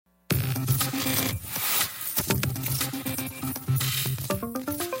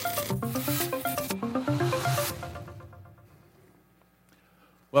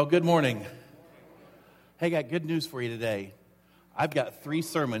Well, good morning. Hey, I got good news for you today. I've got 3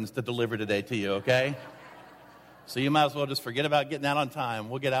 sermons to deliver today to you, okay? So you might as well just forget about getting out on time.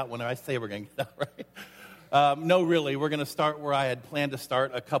 We'll get out when I say we're going to get out, right? No, really, we're going to start where I had planned to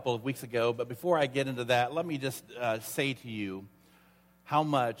start a couple of weeks ago. But before I get into that, let me just say to you how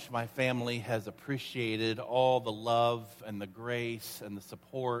much my family has appreciated all the love and the grace and the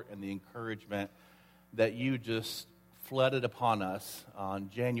support and the encouragement that you just flooded upon us on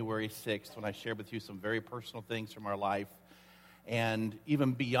January 6th when I shared with you some very personal things from our life. And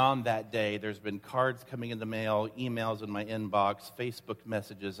even beyond that day, there's been cards coming in the mail, emails in my inbox, Facebook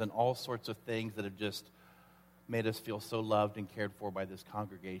messages, and all sorts of things that have just made us feel so loved and cared for by this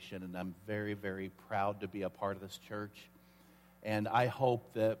congregation. And I'm very, very proud to be a part of this church. And I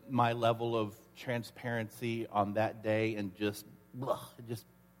hope that my level of transparency on that day and just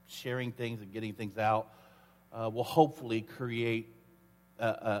sharing things and getting things out will hopefully create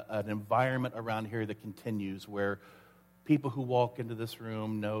an environment around here that continues where people who walk into this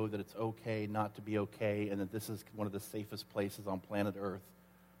room know that it's okay not to be okay and that this is one of the safest places on planet Earth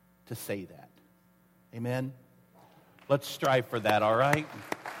to say that. Amen? Let's strive for that, all right?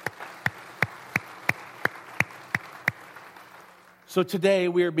 So today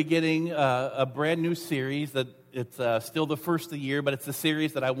we are beginning a brand new series that it's still the first of the year, but it's a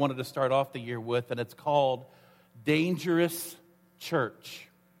series that I wanted to start off the year with, and it's called Dangerous Church.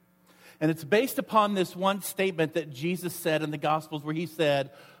 And it's based upon this one statement that Jesus said in the Gospels where he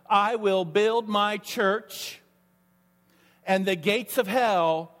said, I will build my church and the gates of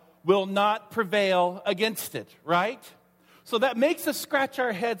hell will not prevail against it, right? So that makes us scratch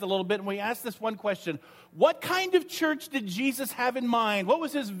our heads a little bit and we ask this one question. What kind of church did Jesus have in mind? What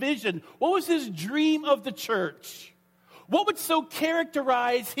was his vision? What was his dream of the church? What would so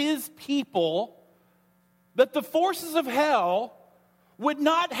characterize his people that the forces of hell would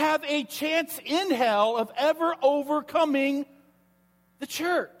not have a chance in hell of ever overcoming the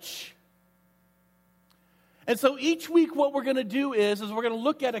church? And so each week what we're going to do is we're going to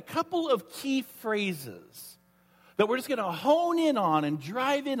look at a couple of key phrases that we're just going to hone in on and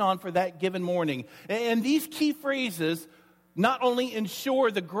drive in on for that given morning. And these key phrases not only ensure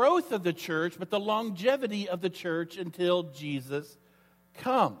the growth of the church, but the longevity of the church until Jesus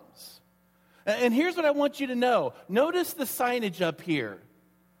comes. And here's what I want you to know. Notice the signage up here.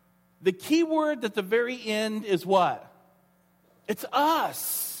 The key word at the very end is what? It's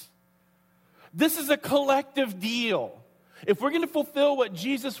us. This is a collective deal. If we're going to fulfill what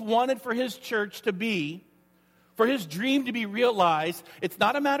Jesus wanted for his church to be, for his dream to be realized, it's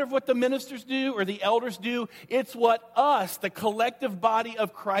not a matter of what the ministers do or the elders do. It's what us, the collective body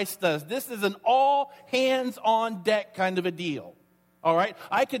of Christ, does. This is an all hands on deck kind of a deal. All right?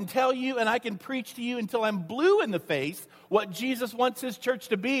 I can tell you and I can preach to you until I'm blue in the face what Jesus wants his church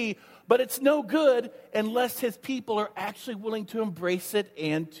to be, but it's no good unless his people are actually willing to embrace it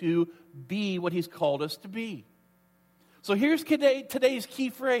and to be what he's called us to be. So here's today's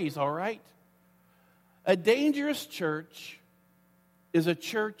key phrase, all right? A dangerous church is a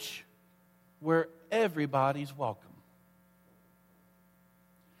church where everybody's welcome.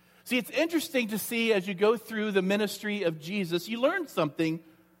 See, it's interesting to see as you go through the ministry of Jesus, you learn something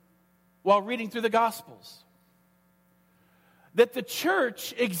while reading through the Gospels. That the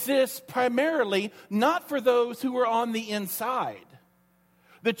church exists primarily not for those who are on the inside.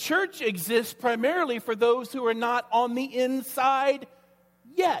 The church exists primarily for those who are not on the inside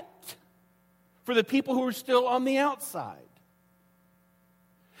yet. For the people who are still on the outside.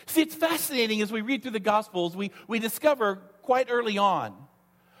 See, it's fascinating as we read through the Gospels, we discover quite early on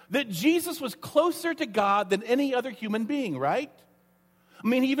that Jesus was closer to God than any other human being, right? I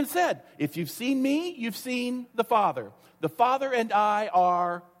mean, he even said, if you've seen me, you've seen the Father. The Father and I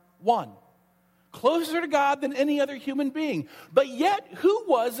are one. Closer to God than any other human being. But yet, who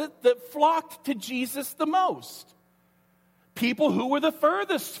was it that flocked to Jesus the most? People who were the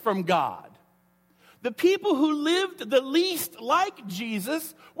furthest from God. The people who lived the least like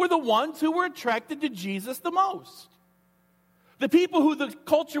Jesus were the ones who were attracted to Jesus the most. The people who the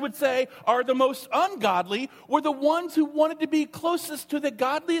culture would say are the most ungodly were the ones who wanted to be closest to the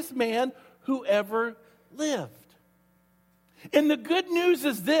godliest man who ever lived. And the good news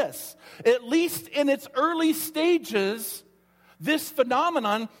is this, at least in its early stages, this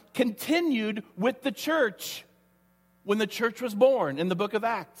phenomenon continued with the church when the church was born in the book of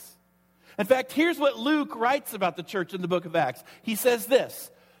Acts. In fact, here's what Luke writes about the church in the book of Acts. He says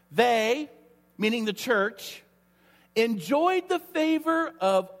this, they, meaning the church, enjoyed the favor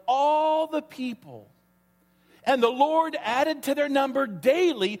of all the people. And the Lord added to their number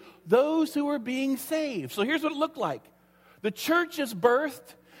daily those who were being saved. So here's what it looked like. The church is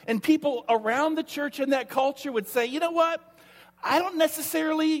birthed, And people around the church in that culture would say, you know what? I don't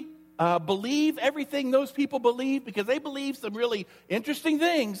necessarily believe everything those people believe because they believe some really interesting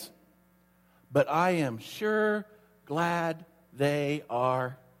things. But I am sure glad they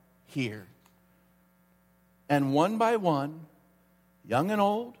are here. And one by one, young and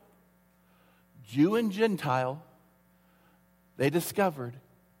old, Jew and Gentile, they discovered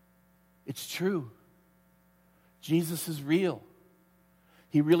it's true. Jesus is real.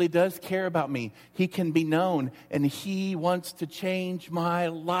 He really does care about me. He can be known, and He wants to change my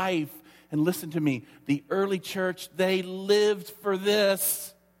life. And listen to me, the early church, they lived for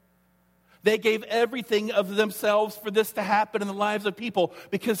this. They gave everything of themselves for this to happen in the lives of people.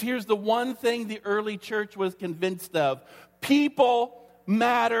 Because here's the one thing the early church was convinced of. People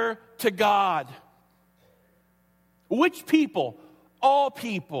matter to God. Which people? All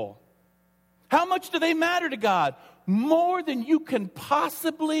people. How much do they matter to God? More than you can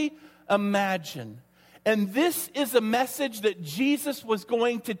possibly imagine. And this is a message that Jesus was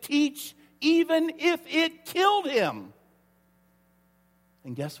going to teach even if it killed Him.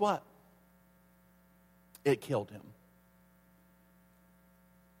 And guess what? It killed Him.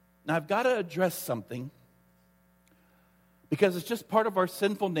 Now I've got to address something because it's just part of our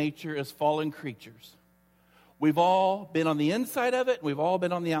sinful nature as fallen creatures. We've all been on the inside of it, we've all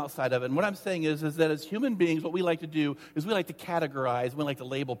been on the outside of it. And what I'm saying is that as human beings, what we like to do is we like to categorize, we like to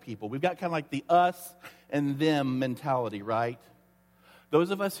label people. We've got kind of like the us and them mentality, right?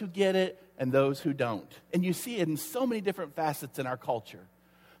 Those of us who get it and those who don't. And you see it in so many different facets in our culture.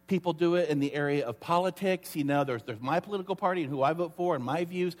 People do it in the area of politics. You know, there's my political party and who I vote for and my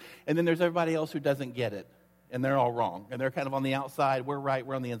views. And then there's everybody else who doesn't get it. And they're all wrong. And they're kind of on the outside. We're right.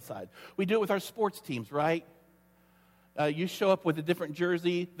 We're on the inside. We do it with our sports teams, right? You show up with a different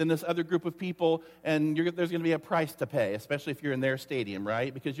jersey than this other group of people, and there's going to be a price to pay, especially if you're in their stadium,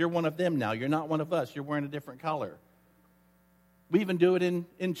 right? Because you're one of them now. You're not one of us. You're wearing a different color. We even do it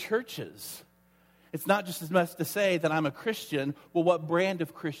in churches. It's not just as much to say that I'm a Christian. Well, what brand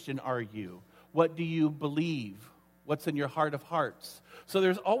of Christian are you? What do you believe? What's in your heart of hearts? So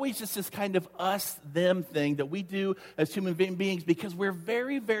there's always just this kind of us-them thing that we do as human beings because we're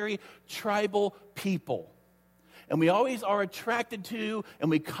very, very tribal people. And we always are attracted to and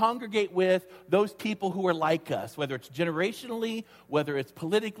we congregate with those people who are like us, whether it's generationally, whether it's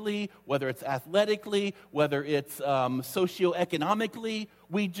politically, whether it's athletically, whether it's socioeconomically.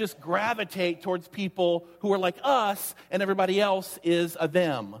 We just gravitate towards people who are like us and everybody else is a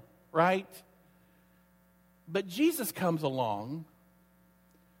them, right? But Jesus comes along.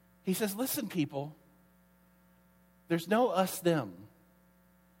 He says, listen, people, there's no us, them.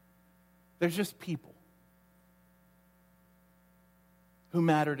 There's just people who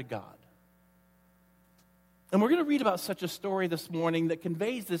matter to God. And we're going to read about such a story this morning that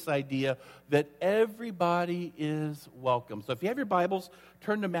conveys this idea that everybody is welcome. So if you have your Bibles,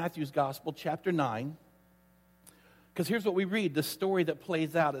 turn to Matthew's Gospel, chapter 9. Because here's what we read, the story that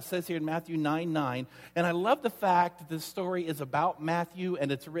plays out. It says here in Matthew 9:9, and I love the fact that this story is about Matthew and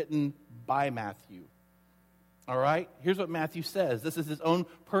it's written by Matthew. All right? Here's what Matthew says. This is his own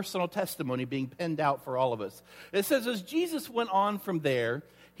personal testimony being penned out for all of us. It says, as Jesus went on from there,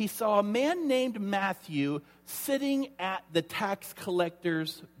 he saw a man named Matthew sitting at the tax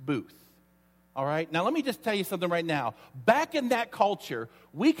collector's booth. All right? Now, let me just tell you something right now. Back in that culture,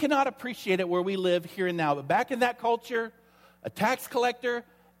 we cannot appreciate it where we live here and now, but back in that culture, a tax collector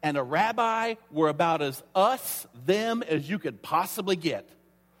and a rabbi were about as us, them, as you could possibly get.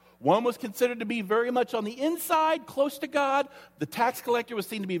 One was considered to be very much on the inside, close to God. The tax collector was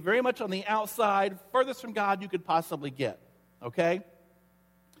seen to be very much on the outside, furthest from God you could possibly get. Okay?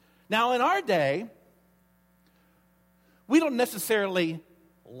 Now, in our day, we don't necessarily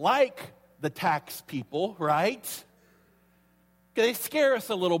like the tax people, right? They scare us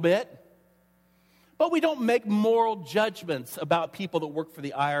a little bit. But we don't make moral judgments about people that work for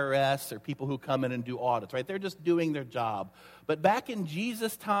the IRS or people who come in and do audits, right? They're just doing their job. But back in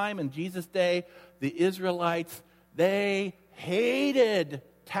Jesus' time and Jesus' day, the Israelites, they hated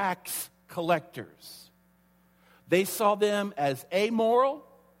tax collectors. They saw them as amoral,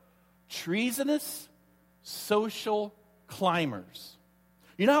 treasonous, social climbers.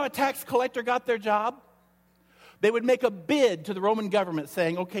 You know how a tax collector got their job? They would make a bid to the Roman government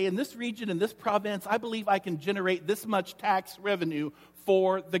saying, okay, in this region, in this province, I believe I can generate this much tax revenue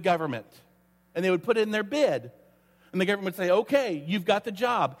for the government. And they would put in their bid. And the government would say, okay, you've got the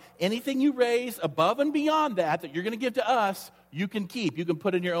job. Anything you raise above and beyond that you're going to give to us, you can keep. You can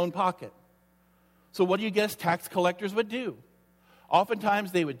put in your own pocket. So what do you guess tax collectors would do?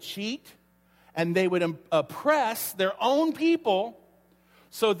 Oftentimes they would cheat and they would oppress their own people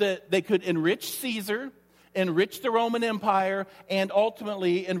so that they could enrich Caesar, enrich the Roman Empire, and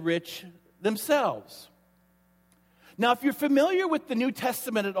ultimately enrich themselves. Now, if you're familiar with the New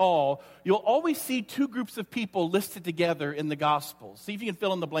Testament at all, you'll always see two groups of people listed together in the Gospels. See if you can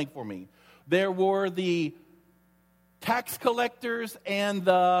fill in the blank for me. There were the tax collectors and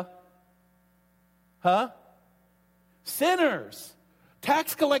the, sinners.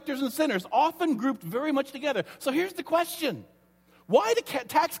 Tax collectors and sinners, often grouped very much together. So here's the question. Why do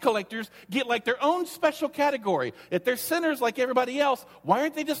tax collectors get like their own special category? If they're sinners like everybody else, why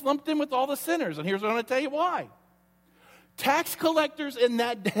aren't they just lumped in with all the sinners? And here's what I'm going to tell you why. Tax collectors in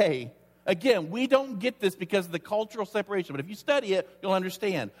that day, again, we don't get this because of the cultural separation, but if you study it, you'll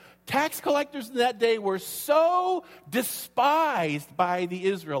understand. Tax collectors in that day were so despised by the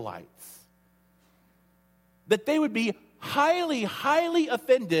Israelites that they would be highly, highly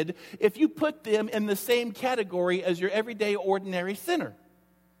offended if you put them in the same category as your everyday, ordinary sinner.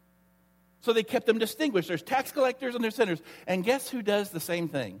 So they kept them distinguished. There's tax collectors and there's sinners. And guess who does the same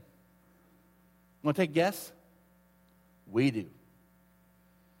thing? Want to take a guess? We do.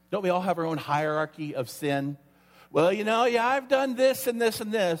 Don't we all have our own hierarchy of sin? Well, I've done this and this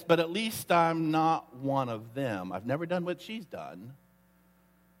and this, but at least I'm not one of them. I've never done what she's done.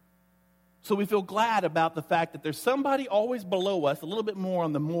 So we feel glad about the fact that there's somebody always below us, a little bit more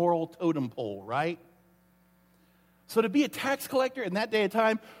on the moral totem pole, right? So to be a tax collector in that day and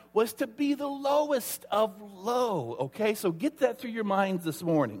time was to be the lowest of low, okay? So get that through your minds this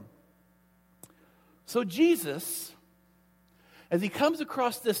morning. So Jesus, as he comes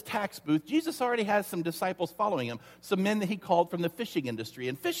across this tax booth, Jesus already has some disciples following him, some men that he called from the fishing industry.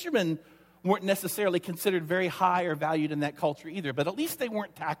 And fishermen weren't necessarily considered very high or valued in that culture either, but at least they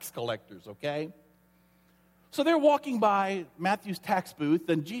weren't tax collectors, okay? So they're walking by Matthew's tax booth,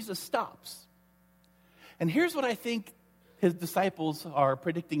 and Jesus stops. And here's what I think his disciples are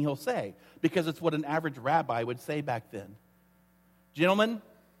predicting he'll say, because it's what an average rabbi would say back then. Gentlemen,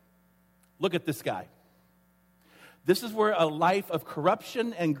 look at this guy. This is where a life of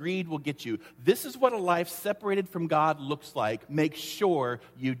corruption and greed will get you. This is what a life separated from God looks like. Make sure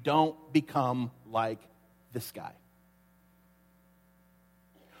you don't become like this guy.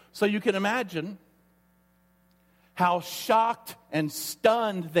 So you can imagine how shocked and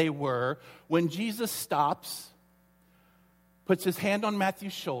stunned they were when Jesus stops, puts his hand on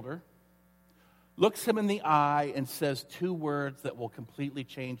Matthew's shoulder, looks him in the eye, and says two words that will completely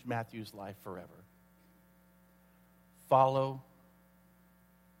change Matthew's life forever. Follow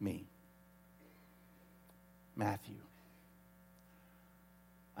me. Matthew,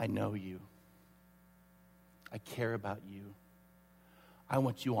 I know you. I care about you. I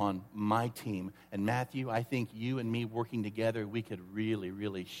want you on my team. And Matthew, I think you and me working together, we could really,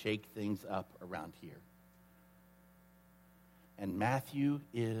 really shake things up around here. And Matthew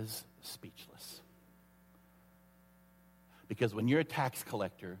is speechless. Because when you're a tax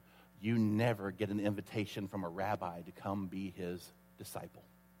collector, you never get an invitation from a rabbi to come be his disciple.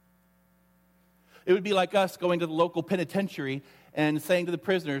 It would be like us going to the local penitentiary and saying to the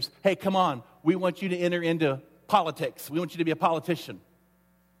prisoners, hey, come on, we want you to enter into politics. We want you to be a politician.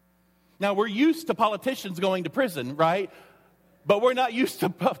 Now, we're used to politicians going to prison, right? But we're not used to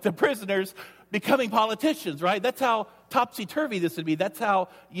prisoners becoming politicians, right? That's how topsy-turvy this would be. That's how,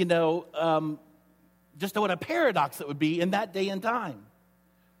 just what a paradox it would be in that day and time.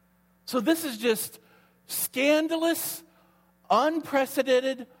 So this is just scandalous,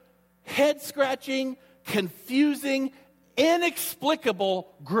 unprecedented, head-scratching, confusing,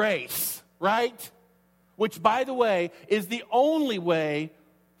 inexplicable grace, right? Which, by the way, is the only way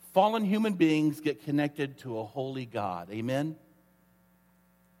fallen human beings get connected to a holy God. Amen?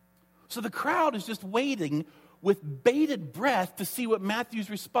 So the crowd is just waiting with bated breath to see what Matthew's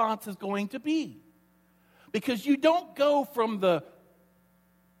response is going to be. Because you don't go from the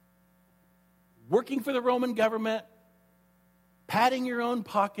working for the Roman government, padding your own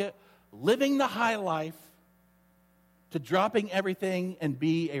pocket, living the high life, to dropping everything and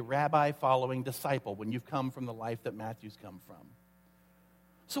be a rabbi-following disciple when you've come from the life that Matthew's come from.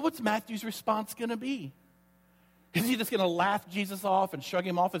 So what's Matthew's response going to be? Is he just going to laugh Jesus off and shrug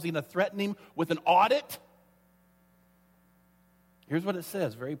him off? Is he going to threaten him with an audit? Here's what it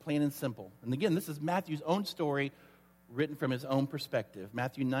says, very plain and simple. And again, this is Matthew's own story, written from his own perspective.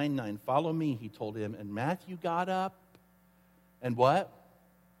 Matthew 9:9, follow me, he told him. And Matthew got up and what?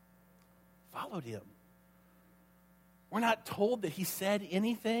 Followed him. We're not told that he said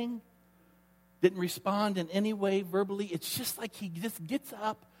anything, didn't respond in any way verbally. It's just like he just gets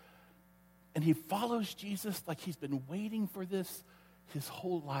up and he follows Jesus like he's been waiting for this his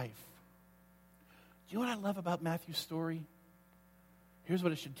whole life. Do you know what I love about Matthew's story? Here's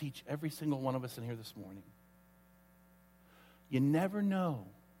what it should teach every single one of us in here this morning. You never know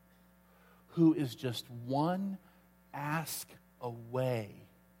who is just one ask away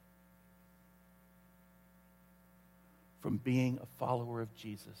from being a follower of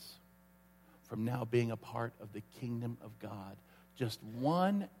Jesus, from now being a part of the kingdom of God. Just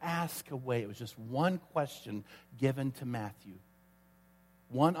one ask away. It was just one question given to Matthew.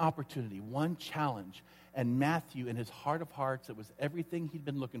 One opportunity, one challenge. And Matthew, in his heart of hearts, it was everything he'd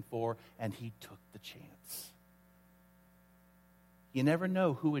been looking for, and he took the chance. You never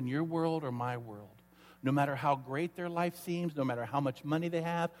know who in your world or my world, no matter how great their life seems, no matter how much money they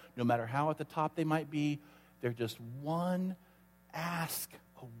have, no matter how at the top they might be, they're just one ask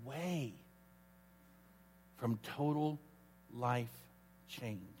away from total life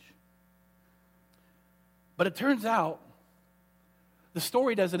change. But it turns out the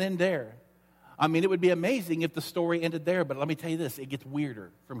story doesn't end there. I mean, it would be amazing if the story ended there, but let me tell you this, it gets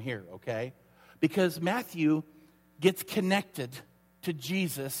weirder from here, okay? Because Matthew gets connected to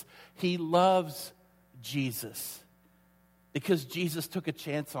Jesus. He loves Jesus because Jesus took a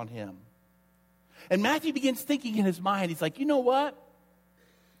chance on him. And Matthew begins thinking in his mind, he's like, you know what?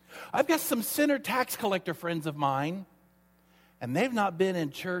 I've got some sinner tax collector friends of mine, and they've not been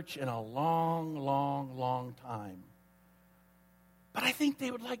in church in a long, long, long time. But I think they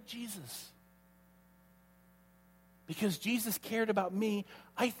would like Jesus. Because Jesus cared about me,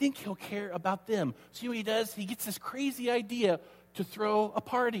 I think he'll care about them. So you know what he does? He gets this crazy idea to throw a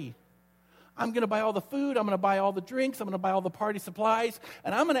party. I'm going to buy all the food, I'm going to buy all the drinks, I'm going to buy all the party supplies,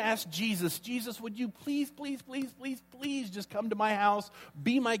 and I'm going to ask Jesus, Jesus, would you please just come to my house,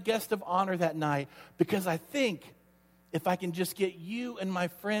 be my guest of honor that night? Because I think if I can just get you and my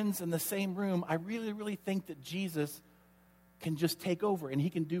friends in the same room, I really, really think that Jesus can just take over and he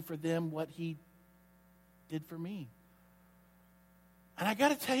can do for them what he did for me. And I got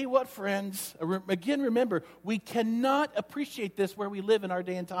to tell you what, friends, again, remember, we cannot appreciate this where we live in our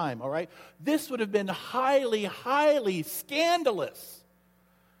day and time, all right? This would have been highly, highly scandalous.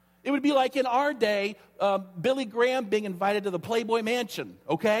 It would be like in our day, Billy Graham being invited to the Playboy Mansion,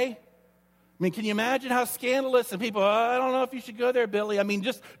 okay? I mean, can you imagine how scandalous? And people, I don't know if you should go there, Billy. I mean,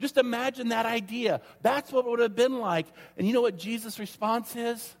 just imagine that idea. That's what it would have been like. And you know what Jesus' response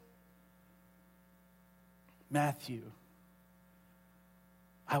is? Matthew,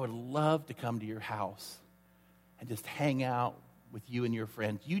 I would love to come to your house and just hang out with you and your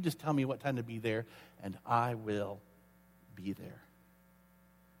friends. You just tell me what time to be there, and I will be there.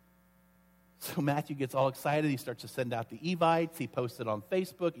 So Matthew gets all excited. He starts to send out the Evites. He posts it on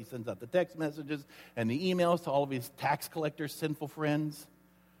Facebook. He sends out the text messages and the emails to all of his tax collectors, sinful friends.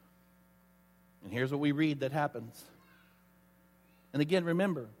 And here's what we read that happens. And again,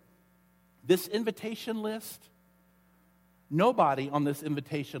 remember, this invitation list, nobody on this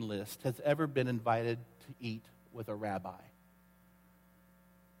invitation list has ever been invited to eat with a rabbi.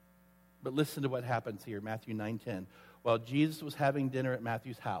 But listen to what happens here, Matthew 9:10. While Jesus was having dinner at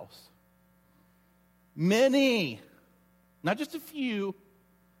Matthew's house, many, not just a few,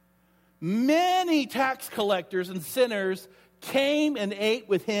 many tax collectors and sinners came and ate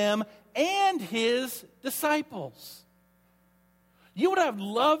with him and his disciples. You would have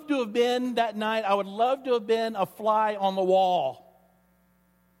loved to have been that night. I would love to have been a fly on the wall,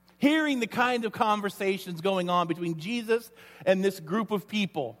 hearing the kind of conversations going on between Jesus and this group of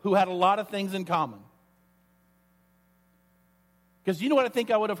people who had a lot of things in common. Because you know what I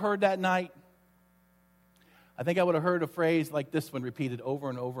think I would have heard that night? I think I would have heard a phrase like this one repeated over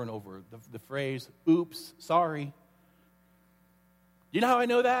and over and over. The phrase, oops, sorry. You know how I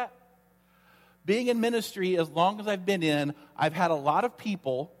know that? Being in ministry, as long as I've been in, I've had a lot of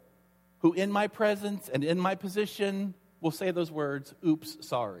people who in my presence and in my position will say those words, oops,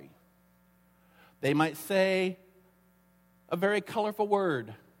 sorry. They might say a very colorful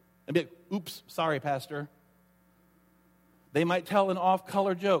word and be like, oops, sorry, pastor. They might tell an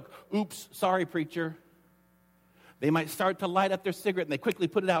off-color joke, oops, sorry, preacher. They might start to light up their cigarette and they quickly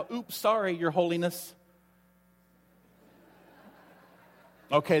put it out, oops, sorry, your holiness.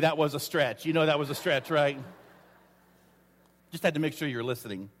 Okay, that was a stretch. You know that was a stretch, right? Just had to make sure you're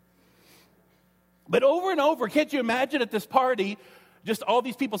listening. But over and over, can't you imagine at this party, just all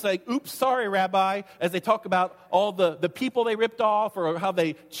these people saying, oops, sorry, Rabbi, as they talk about all the people they ripped off or how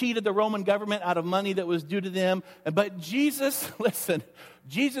they cheated the Roman government out of money that was due to them. But Jesus, listen,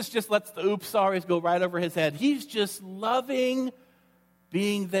 Jesus just lets the oops, sorries go right over his head. He's just loving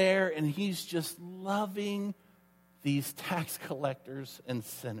being there, and he's just loving these tax collectors and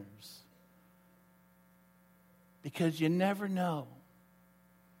sinners. Because you never know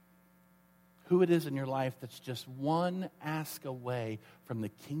who it is in your life that's just one ask away from the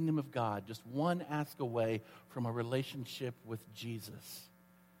kingdom of God, just one ask away from a relationship with Jesus.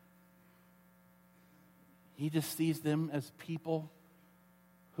 He just sees them as people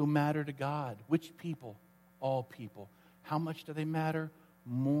who matter to God. Which people? All people. How much do they matter?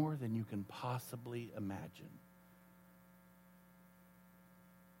 More than you can possibly imagine.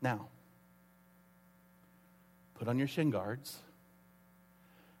 Now, put on your shin guards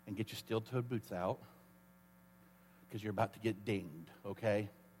and get your steel-toed boots out because you're about to get dinged, okay?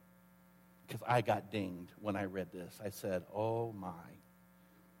 Because I got dinged when I read this. I said, oh my.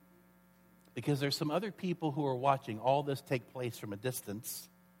 Because there's some other people who are watching all this take place from a distance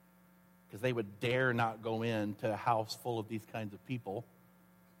because they would dare not go into a house full of these kinds of people.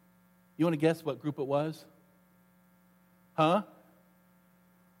 You want to guess what group it was? Huh?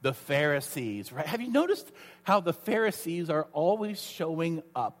 The Pharisees, right? Have you noticed how the Pharisees are always showing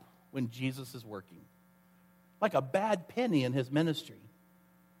up when Jesus is working? Like a bad penny in his ministry.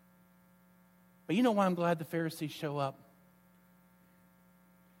 But you know why I'm glad the Pharisees show up?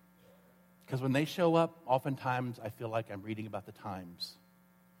 Because when they show up, oftentimes I feel like I'm reading about the times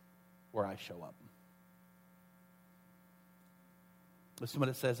where I show up. Listen to what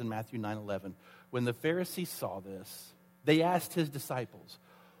it says in Matthew 9:11. When the Pharisees saw this, they asked his disciples,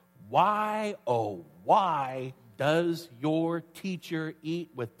 why, oh, why does your teacher eat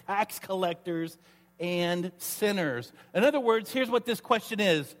with tax collectors and sinners? In other words, here's what this question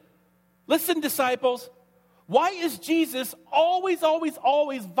is. Listen, disciples, why is Jesus always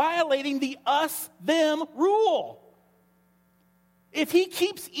violating the us-them rule? If he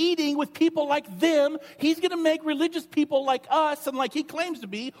keeps eating with people like them, he's going to make religious people like us and like he claims to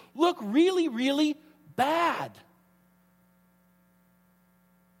be look really, really bad.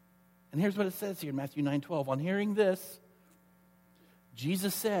 And here's what it says here in Matthew 9:12. On hearing this,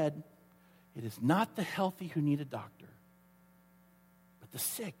 Jesus said, it is not the healthy who need a doctor, but the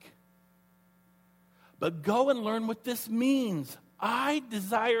sick. But go and learn what this means. I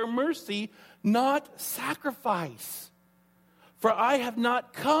desire mercy, not sacrifice. For I have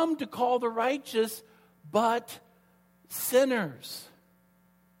not come to call the righteous, but sinners.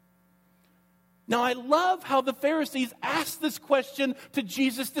 Now, I love how the Pharisees asked this question to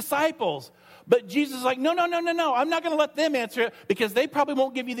Jesus' disciples. But Jesus is like, no. I'm not going to let them answer it because they probably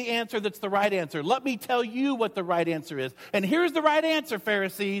won't give you the answer that's the right answer. Let me tell you what the right answer is. And here's the right answer,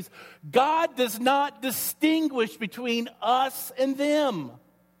 Pharisees. God does not distinguish between us and them.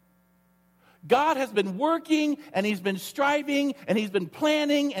 God has been working, and he's been striving, and he's been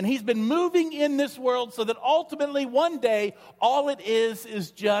planning, and he's been moving in this world so that ultimately one day all it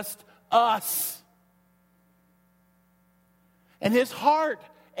is just us. And his heart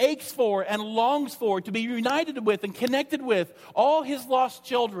aches for and longs for to be united with and connected with all his lost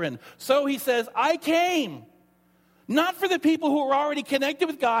children. So he says, I came not for the people who are already connected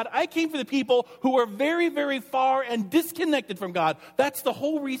with God. I came for the people who are very, very far and disconnected from God. That's the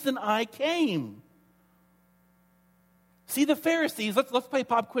whole reason I came. See, the Pharisees, let's play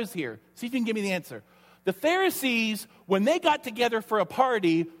pop quiz here. See if you can give me the answer. The Pharisees, when they got together for a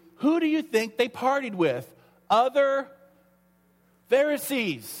party, who do you think they partied with? Other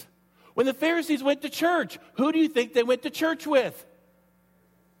Pharisees. When the Pharisees went to church, who do you think they went to church with?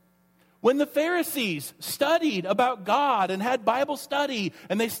 When the Pharisees studied about God and had Bible study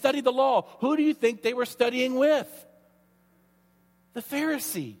and they studied the law, who do you think they were studying with? The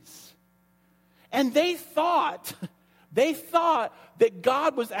Pharisees. And they thought that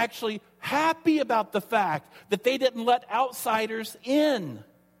God was actually happy about the fact that they didn't let outsiders in.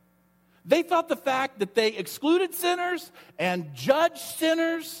 They thought the fact that they excluded sinners and judged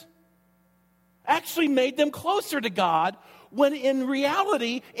sinners actually made them closer to God, when in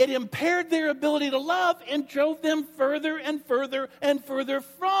reality, it impaired their ability to love and drove them further and further and further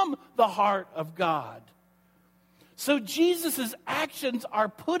from the heart of God. So Jesus' actions are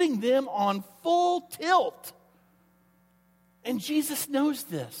putting them on full tilt. And Jesus knows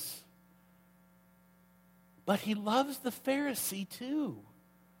this. But he loves the Pharisee too.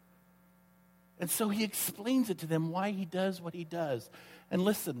 And so he explains it to them why he does what he does. And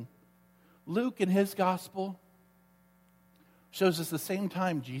listen, Luke in his gospel shows us the same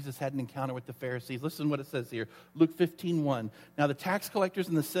time Jesus had an encounter with the Pharisees. Listen to what it says here. Luke 15:1. Now the tax collectors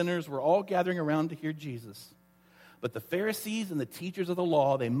and the sinners were all gathering around to hear Jesus. But the Pharisees and the teachers of the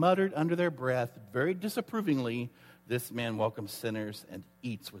law, they muttered under their breath very disapprovingly, this man welcomes sinners and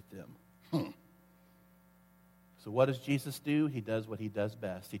eats with them. So what does Jesus do? He does what he does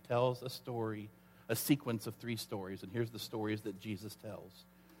best. He tells a story, a sequence of 3 stories. And here's the stories that Jesus tells.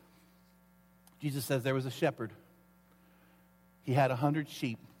 Jesus says there was a shepherd. He had 100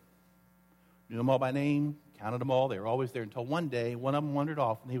 sheep. knew them all by name, counted them all. They were always there until one day, one of them wandered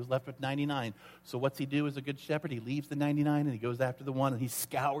off, and he was left with 99. So what's he do as a good shepherd? He leaves the 99, and he goes after the one, and he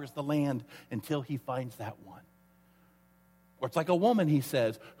scours the land until he finds that one. Or it's like a woman, he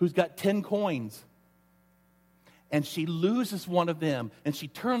says, who's got 10 coins. And she loses one of them, and she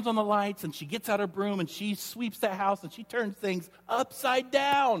turns on the lights, and she gets out her broom, and she sweeps that house, and she turns things upside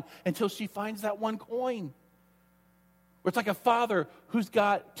down until she finds that one coin. Or it's like a father who's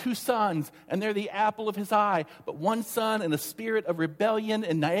got 2 sons, and they're the apple of his eye, but one son, in a spirit of rebellion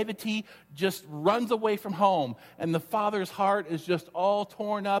and naivety, just runs away from home, and the father's heart is just all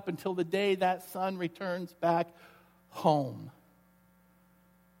torn up until the day that son returns back home.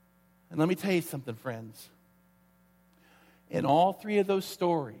 And let me tell you something, friends. In all 3 of those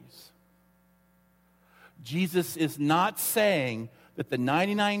stories, Jesus is not saying that the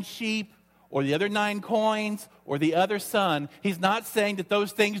 99 sheep or the other 9 coins or the other son, he's not saying that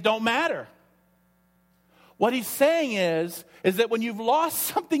those things don't matter. What he's saying is that when you've lost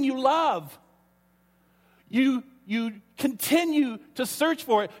something you love, you continue to search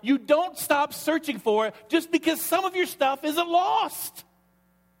for it. You don't stop searching for it just because some of your stuff isn't lost.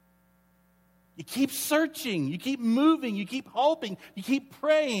 You keep searching, you keep moving, you keep hoping, you keep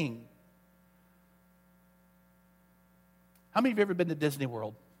praying. How many of you have ever been to Disney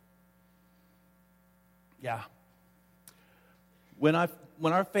World? Yeah. When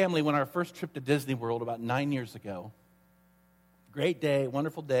our family went on our first trip to Disney World about 9 years ago, great day,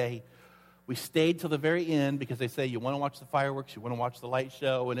 wonderful day. We stayed till the very end because they say you want to watch the fireworks, you want to watch the light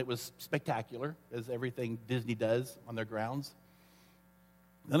show, and it was spectacular, as everything Disney does on their grounds.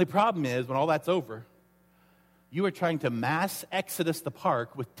 The only problem is, when all that's over, you are trying to mass exodus the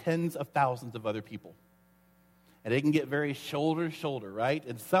park with tens of thousands of other people. And it can get very shoulder to shoulder, right?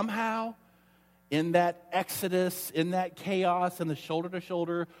 And somehow, in that exodus, in that chaos, in the shoulder to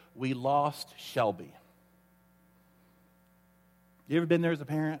shoulder, we lost Shelby. You ever been there as a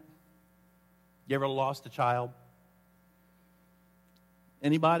parent? You ever lost a child?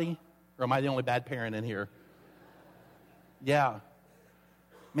 Anybody? Or am I the only bad parent in here? Yeah.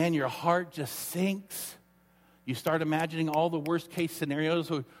 Man, your heart just sinks. You start imagining all the worst case scenarios,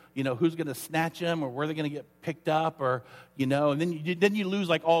 who's going to snatch them or where they're going to get picked up, or, and then you lose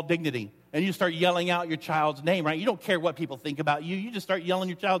like all dignity. And you start yelling out your child's name, right? You don't care what people think about you. You just start yelling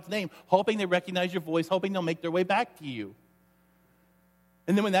your child's name, hoping they recognize your voice, hoping they'll make their way back to you.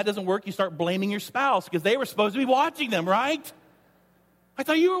 And then when that doesn't work, you start blaming your spouse because they were supposed to be watching them, right? I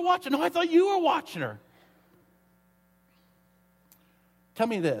thought you were watching. No, I thought you were watching her. Tell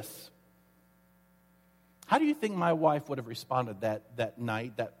me this. How do you think my wife would have responded that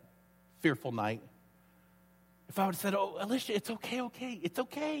night, that fearful night? If I would have said, "Oh, Alicia, it's okay. It's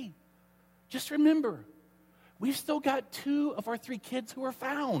okay. Just remember, we've still got 2 of our 3 kids who are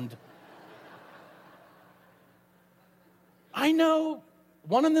found. I know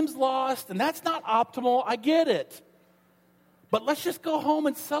one of them's lost, and that's not optimal. I get it. But let's just go home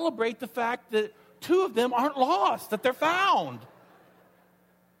and celebrate the fact that 2 of them aren't lost, that they're found."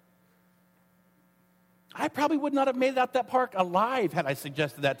 I probably would not have made it out that park alive had I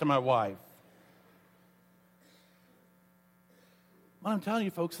suggested that to my wife. What I'm telling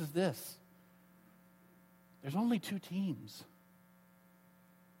you, folks, is this. There's only 2 teams.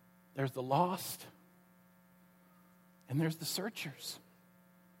 There's the lost, and there's the searchers.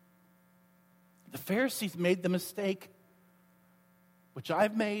 The Pharisees made the mistake, which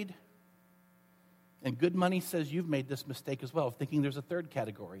I've made, and good money says you've made this mistake as well, of thinking there's a third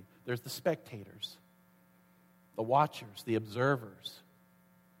category. There's the spectators, the watchers, the observers,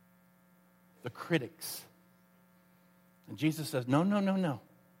 the critics. And Jesus says, no.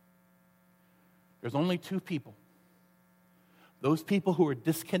 There's only 2 people. Those people who are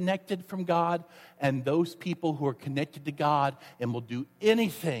disconnected from God and those people who are connected to God and will do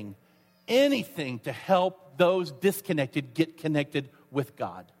anything to help those disconnected get connected with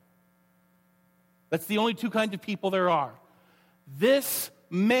God. That's the only 2 kinds of people there are. This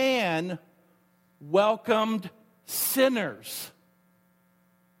man welcomed sinners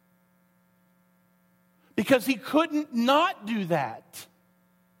because he couldn't not do that.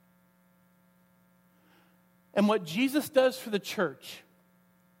 And what Jesus does for the church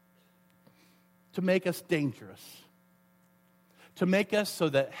to make us dangerous, to make us so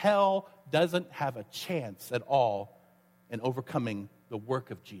that hell doesn't have a chance at all in overcoming the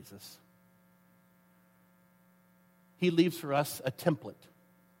work of Jesus. He leaves for us a template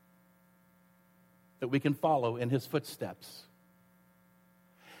that we can follow in his footsteps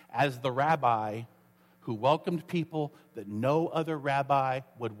as the rabbi who welcomed people that no other rabbi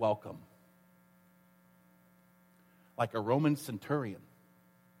would welcome. Like a Roman centurion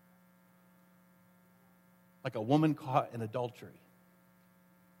like a woman caught in adultery,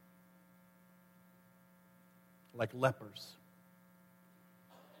 like lepers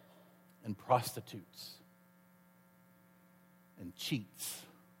and prostitutes and cheats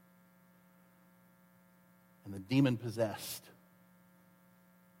and the demon-possessed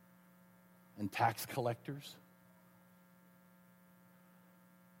and tax collectors.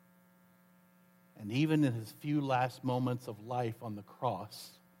 And even in his few last moments of life on the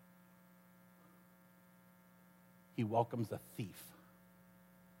cross, he welcomes a thief.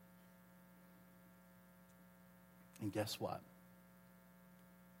 And guess what?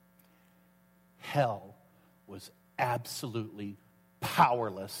 Hell was absolutely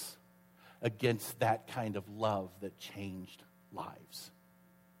powerless against that kind of love that changed lives.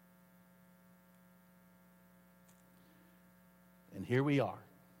 And here we are,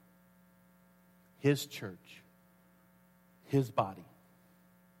 his church, his body.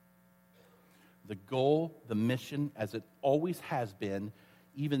 The goal, the mission, as it always has been,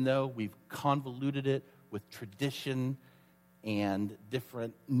 even though we've convoluted it with tradition and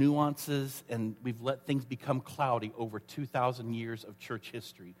different nuances, and we've let things become cloudy over 2,000 years of church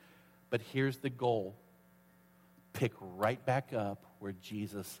history. But here's the goal. Pick right back up where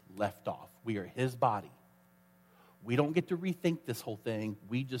Jesus left off. We are his body. We don't get to rethink this whole thing.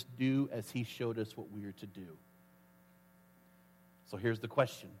 We just do as he showed us what we are to do. So here's the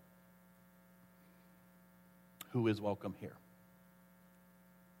question. Who is welcome here?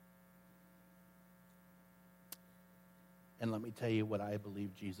 And let me tell you what I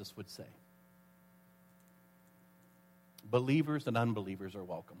believe Jesus would say. Believers and unbelievers are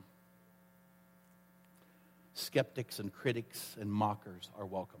welcome. Skeptics and critics and mockers are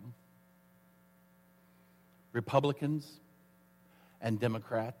welcome. Republicans and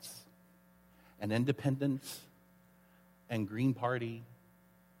Democrats and independents and Green Party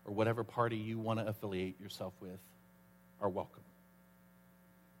or whatever party you want to affiliate yourself with are welcome.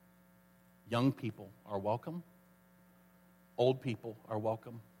 Young people are welcome. Old people are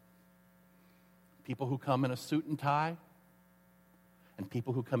welcome. People who come in a suit and tie and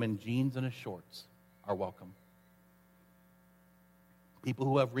people who come in jeans and shorts are welcome. People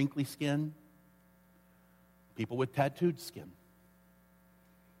who have wrinkly skin, people with tattooed skin,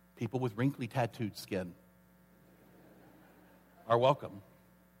 people with wrinkly tattooed skin are welcome.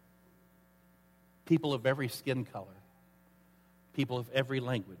 People of every skin color, people of every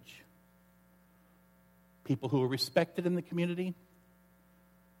language, people who are respected in the community,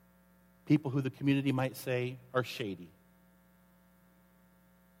 people who the community might say are shady,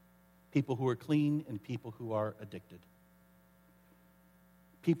 people who are clean and people who are addicted,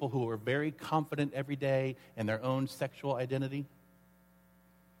 people who are very confident every day in their own sexual identity,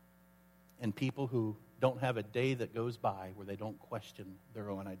 and people who don't have a day that goes by where they don't question their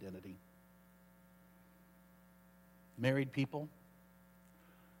own identity. Married people,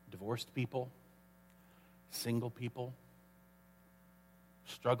 divorced people, single people,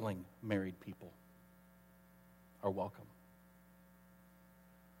 struggling married people are welcome.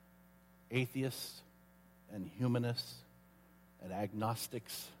 Atheists and humanists and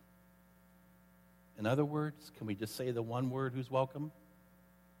agnostics. In other words, can we just say the one word who's welcome?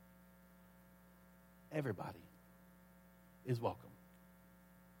 Everybody is welcome.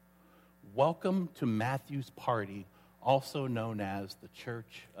 Welcome to Matthew's party, also known as the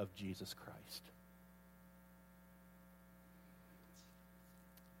Church of Jesus Christ.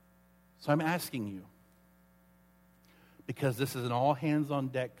 So I'm asking you, because this is an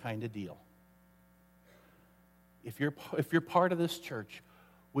all-hands-on-deck kind of deal, if you're part of this church,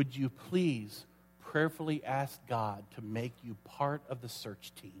 would you please prayerfully ask God to make you part of the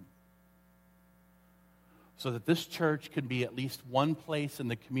search team so that this church can be at least one place in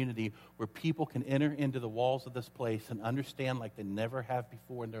the community where people can enter into the walls of this place and understand like they never have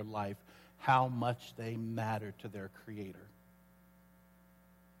before in their life how much they matter to their Creator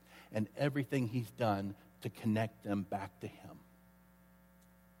and everything He's done to connect them back to Him.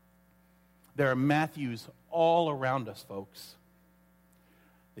 There are Matthews all around us, folks.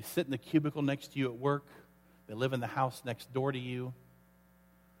 They sit in the cubicle next to you at work. They live in the house next door to you.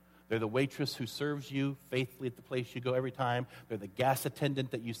 They're the waitress who serves you faithfully at the place you go every time. They're the gas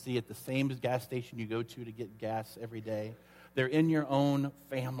attendant that you see at the same gas station you go to get gas every day. They're in your own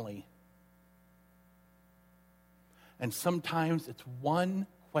family. And sometimes it's one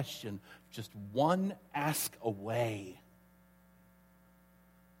question, just one ask away,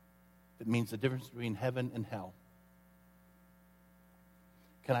 that means the difference between heaven and hell.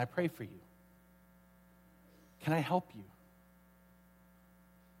 Can I pray for you? Can I help you?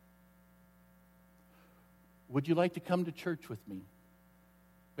 Would you like to come to church with me?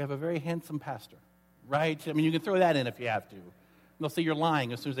 We have a very handsome pastor, right? I mean, you can throw that in if you have to. They'll say you're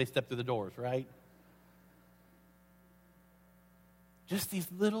lying as soon as they step through the doors, right? Just these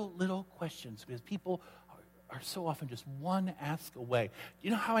little questions, because people are so often just one ask away. Do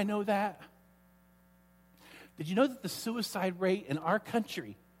you know how I know that? Did you know that the suicide rate in our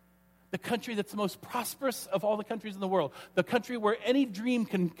country, the country that's the most prosperous of all the countries in the world, the country where any dream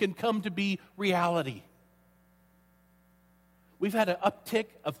can come to be reality, we've had an uptick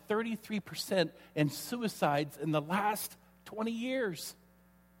of 33% in suicides in the last 20 years.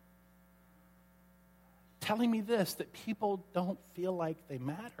 Telling me this, that people don't feel like they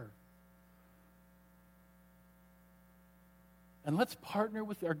matter. And let's partner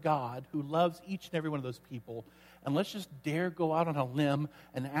with our God who loves each and every one of those people, and let's just dare go out on a limb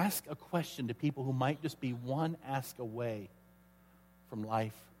and ask a question to people who might just be one ask away from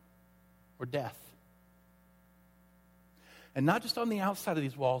life or death. And not just on the outside of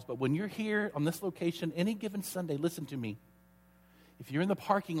these walls, but when you're here on this location any given Sunday, listen to me. If you're in the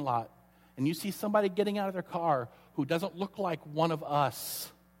parking lot and you see somebody getting out of their car who doesn't look like one of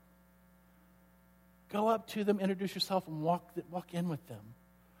us, go up to them, introduce yourself, and walk in with them.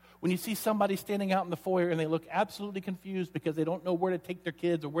 When you see somebody standing out in the foyer and they look absolutely confused because they don't know where to take their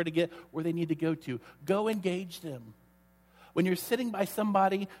kids or where to get where they need to go to, go engage them. When you're sitting by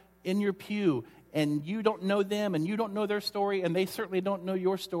somebody in your pew and you don't know them and you don't know their story and they certainly don't know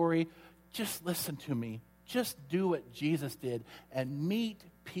your story, just listen to me. Just do what Jesus did and meet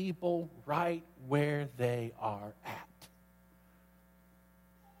people right where they are at.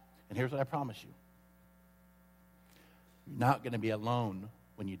 And here's what I promise you. You're not going to be alone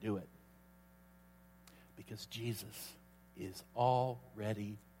when you do it, because Jesus is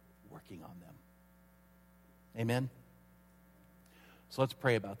already working on them. Amen? So let's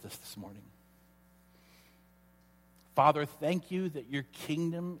pray about this morning. Father, thank you that your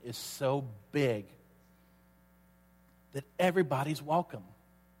kingdom is so big that everybody's welcome.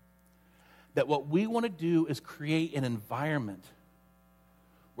 That what we want to do is create an environment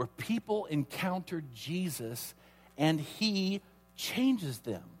where people encounter Jesus and he changes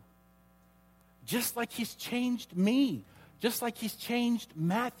them. Just like he's changed me. Just like he's changed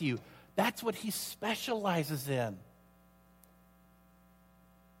Matthew. That's what he specializes in.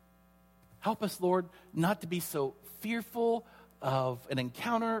 Help us, Lord, not to be so fearful of an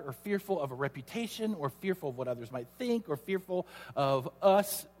encounter or fearful of a reputation or fearful of what others might think or fearful of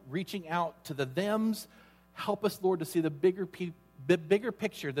us reaching out to the thems. Help us, Lord, to see the bigger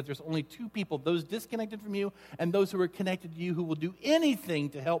picture, that there's only two people, those disconnected from you and those who are connected to you, who will do anything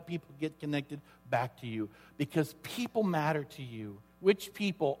to help people get connected back to you, because people matter to you. Which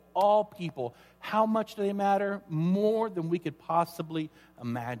people? All people. How much do they matter? More than we could possibly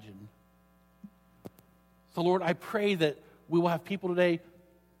imagine. So, Lord, I pray that we will have people today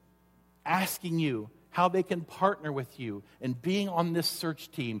asking you how they can partner with you in being on this search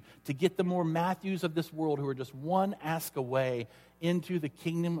team to get the more Matthews of this world who are just one ask away into the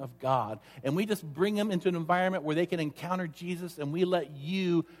kingdom of God. And we just bring them into an environment where they can encounter Jesus, and we let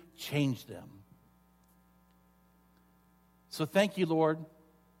you change them. So thank you, Lord,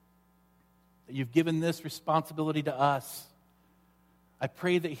 that you've given this responsibility to us. I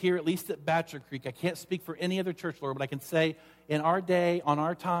pray that here, at least at Bachelor Creek, I can't speak for any other church, Lord, but I can say in our day, on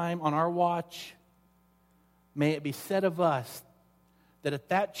our time, on our watch, may it be said of us that at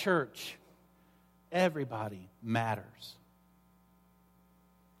that church, everybody matters.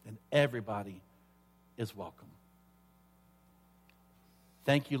 And everybody is welcome.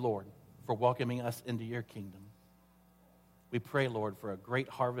 Thank you, Lord, for welcoming us into your kingdom. We pray, Lord, for a great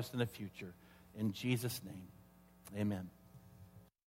harvest in the future. In Jesus' name, amen.